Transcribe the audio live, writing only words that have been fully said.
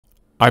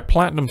I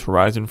platinumed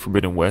Horizon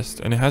Forbidden West,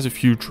 and it has a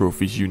few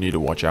trophies you need to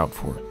watch out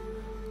for.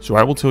 So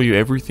I will tell you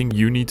everything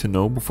you need to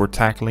know before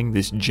tackling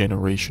this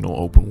generational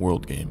open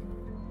world game.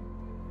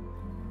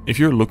 If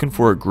you're looking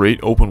for a great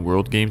open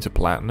world game to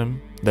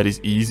platinum that is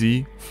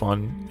easy,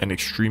 fun, and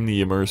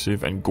extremely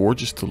immersive and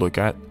gorgeous to look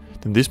at,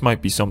 then this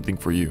might be something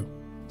for you.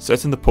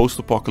 Set in the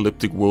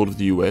post-apocalyptic world of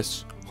the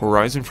US,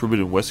 Horizon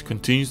Forbidden West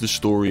continues the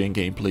story and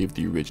gameplay of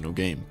the original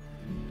game.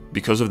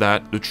 Because of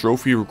that, the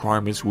trophy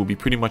requirements will be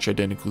pretty much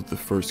identical to the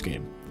first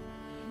game,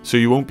 so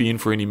you won't be in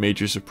for any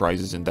major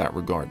surprises in that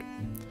regard.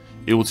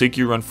 It will take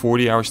you around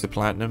 40 hours to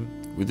platinum,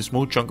 with a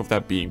small chunk of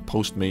that being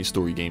post-main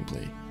story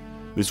gameplay.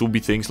 This will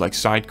be things like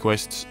side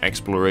quests,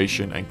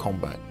 exploration, and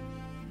combat.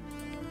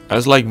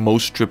 As like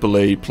most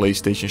AAA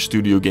PlayStation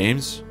Studio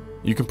games,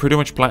 you can pretty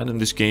much platinum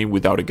this game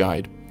without a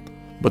guide,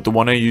 but the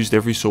one I used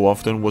every so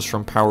often was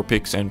from Power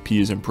Picks and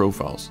PSN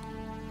profiles.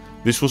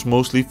 This was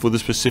mostly for the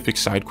specific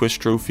side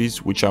quest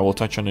trophies, which I will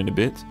touch on in a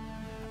bit,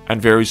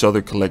 and various other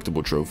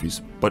collectible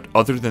trophies, but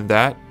other than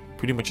that,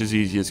 pretty much as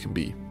easy as can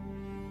be.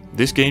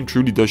 This game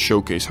truly does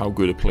showcase how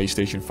good a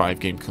PlayStation 5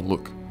 game can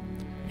look.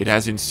 It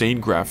has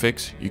insane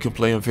graphics. You can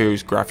play on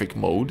various graphic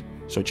mode,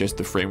 such as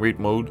the frame rate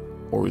mode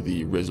or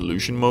the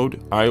resolution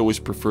mode. I always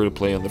prefer to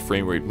play on the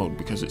frame rate mode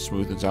because it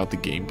smoothens out the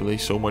gameplay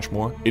so much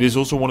more. It is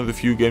also one of the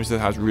few games that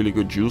has really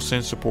good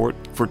DualSense support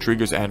for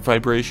triggers and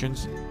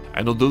vibrations.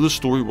 And although the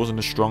story wasn't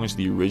as strong as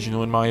the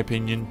original in my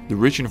opinion, the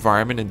rich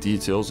environment and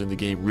details in the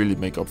game really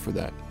make up for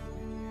that.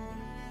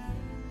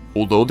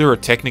 Although there are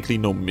technically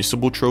no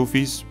missable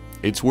trophies,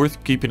 it's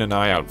worth keeping an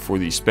eye out for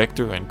the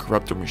Spectre and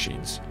Corruptor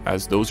machines,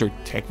 as those are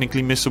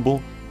technically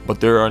missable,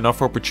 but there are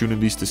enough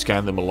opportunities to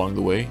scan them along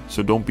the way,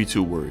 so don't be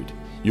too worried.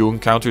 You'll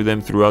encounter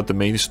them throughout the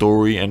main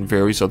story and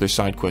various other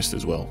side quests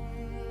as well.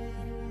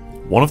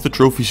 One of the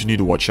trophies you need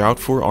to watch out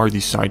for are the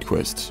side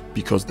quests,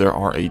 because there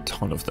are a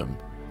ton of them.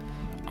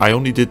 I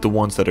only did the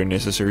ones that are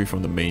necessary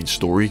from the main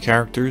story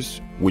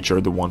characters, which are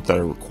the ones that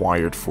are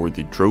required for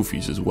the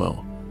trophies as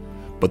well.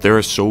 But there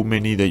are so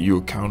many that you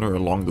encounter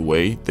along the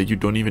way that you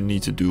don't even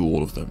need to do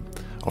all of them.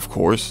 Of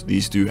course,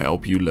 these do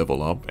help you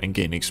level up and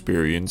gain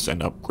experience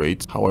and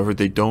upgrades, however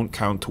they don't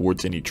count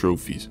towards any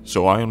trophies,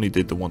 so I only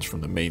did the ones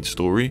from the main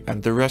story,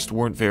 and the rest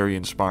weren't very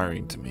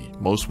inspiring to me.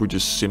 Most were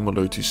just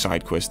similar to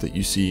side quests that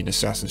you see in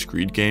Assassin's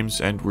Creed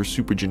games and were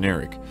super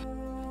generic.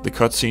 The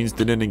cutscenes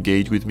didn't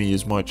engage with me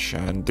as much,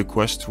 and the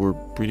quests were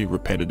pretty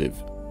repetitive.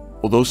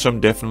 Although some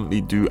definitely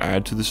do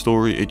add to the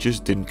story, it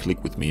just didn't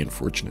click with me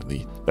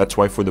unfortunately. That's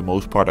why for the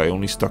most part I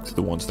only stuck to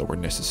the ones that were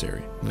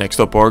necessary. Next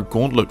up are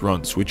gauntlet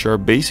runs, which are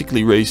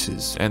basically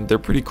races, and they're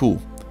pretty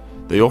cool.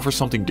 They offer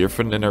something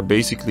different and are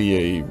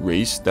basically a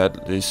race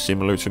that is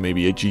similar to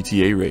maybe a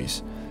GTA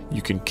race.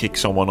 You can kick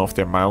someone off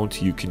their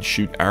mount, you can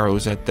shoot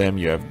arrows at them,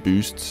 you have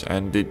boosts,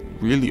 and it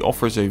really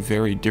offers a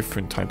very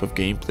different type of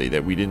gameplay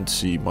that we didn't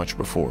see much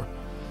before.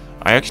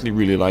 I actually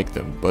really like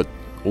them, but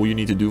all you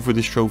need to do for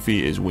this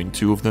trophy is win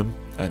 2 of them,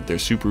 and they're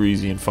super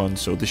easy and fun,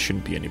 so this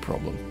shouldn't be any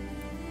problem.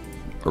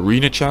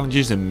 Arena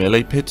challenges and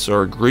melee pits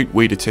are a great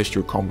way to test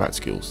your combat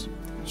skills,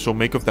 so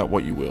make of that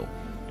what you will.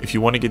 If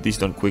you want to get these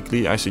done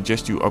quickly, I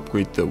suggest you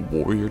upgrade the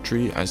warrior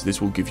tree, as this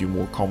will give you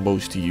more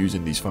combos to use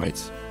in these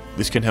fights.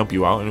 This can help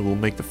you out and it will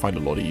make the fight a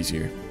lot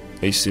easier.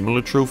 A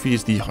similar trophy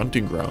is the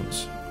hunting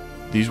grounds.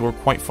 These were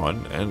quite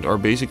fun and are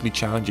basically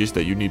challenges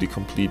that you need to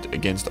complete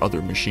against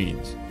other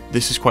machines.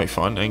 This is quite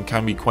fun and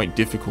can be quite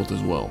difficult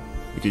as well,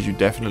 because you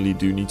definitely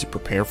do need to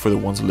prepare for the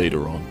ones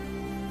later on.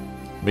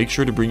 Make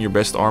sure to bring your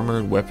best armor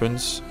and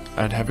weapons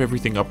and have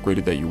everything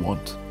upgraded that you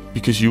want,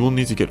 because you will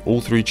need to get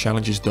all 3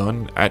 challenges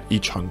done at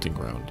each hunting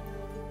ground.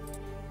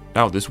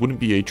 Now this wouldn't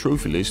be a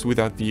trophy list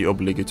without the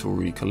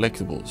obligatory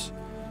collectibles.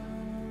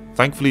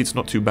 Thankfully it's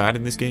not too bad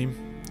in this game.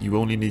 You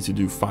only need to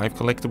do 5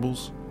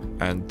 collectibles,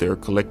 and they're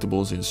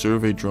collectibles in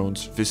survey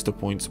drones, vista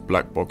points,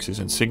 black boxes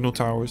and signal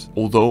towers.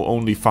 Although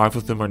only 5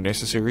 of them are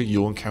necessary,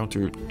 you'll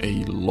encounter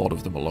a lot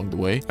of them along the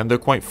way, and they're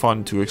quite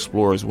fun to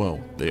explore as well.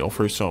 They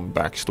offer some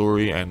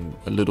backstory and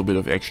a little bit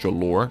of extra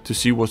lore to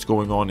see what's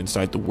going on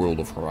inside the world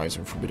of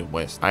Horizon Forbidden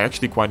West. I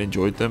actually quite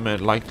enjoyed them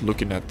and liked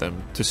looking at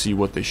them to see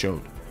what they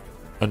showed.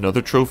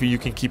 Another trophy you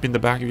can keep in the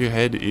back of your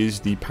head is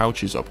the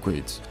pouches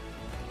upgrades.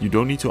 You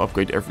don't need to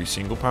upgrade every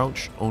single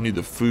pouch, only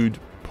the food,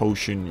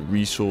 potion,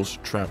 resource,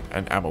 trap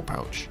and ammo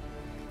pouch.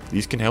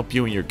 These can help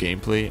you in your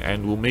gameplay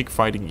and will make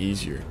fighting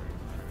easier.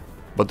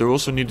 But they're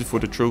also needed for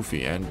the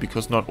trophy, and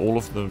because not all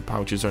of the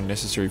pouches are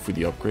necessary for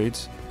the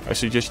upgrades, I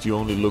suggest you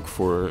only look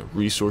for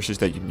resources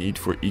that you need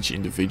for each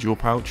individual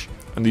pouch,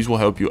 and these will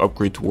help you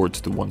upgrade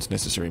towards the ones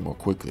necessary more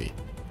quickly.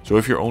 So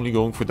if you're only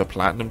going for the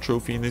platinum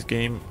trophy in this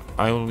game,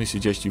 I only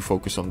suggest you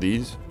focus on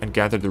these and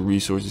gather the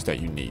resources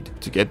that you need.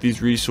 To get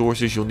these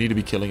resources, you'll need to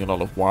be killing a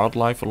lot of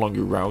wildlife along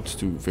your routes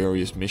to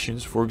various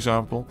missions, for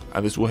example,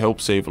 and this will help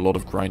save a lot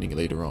of grinding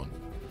later on.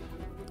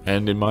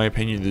 And in my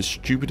opinion, the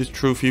stupidest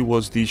trophy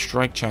was the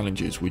strike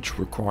challenges, which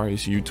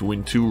requires you to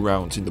win 2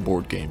 rounds in the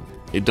board game.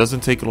 It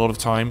doesn't take a lot of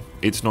time,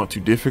 it's not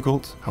too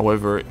difficult,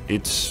 however,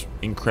 it's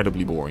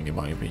incredibly boring in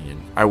my opinion.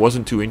 I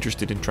wasn't too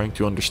interested in trying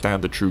to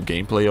understand the true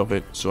gameplay of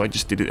it, so I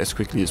just did it as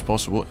quickly as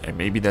possible, and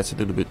maybe that's a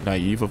little bit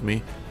naive of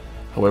me.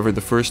 However, the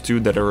first two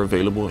that are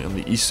available on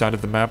the east side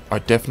of the map are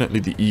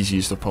definitely the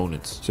easiest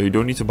opponents. So you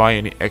don't need to buy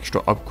any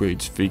extra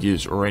upgrades,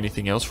 figures or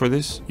anything else for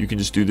this. You can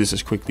just do this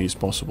as quickly as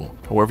possible.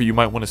 However, you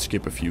might want to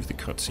skip a few of the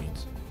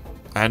cutscenes.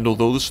 And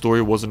although the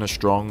story wasn't as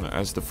strong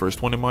as the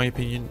first one in my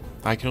opinion,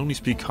 I can only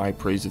speak high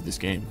praise of this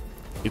game.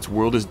 Its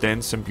world is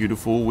dense and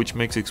beautiful, which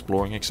makes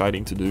exploring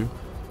exciting to do.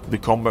 The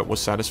combat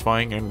was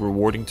satisfying and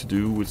rewarding to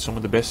do, with some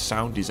of the best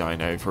sound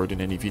design I've heard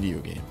in any video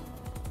game.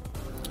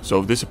 So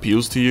if this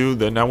appeals to you,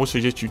 then I would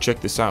suggest you check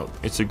this out.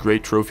 It's a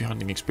great trophy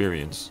hunting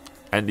experience.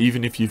 And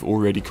even if you've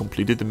already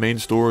completed the main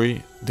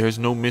story, there's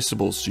no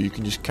missables, so you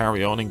can just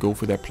carry on and go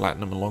for that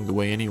platinum along the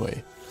way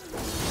anyway.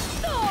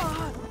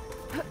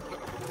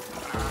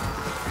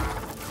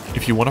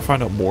 If you want to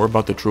find out more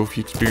about the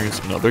trophy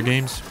experience in other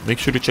games, make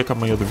sure to check out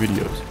my other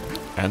videos.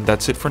 And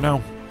that's it for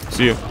now.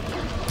 See ya.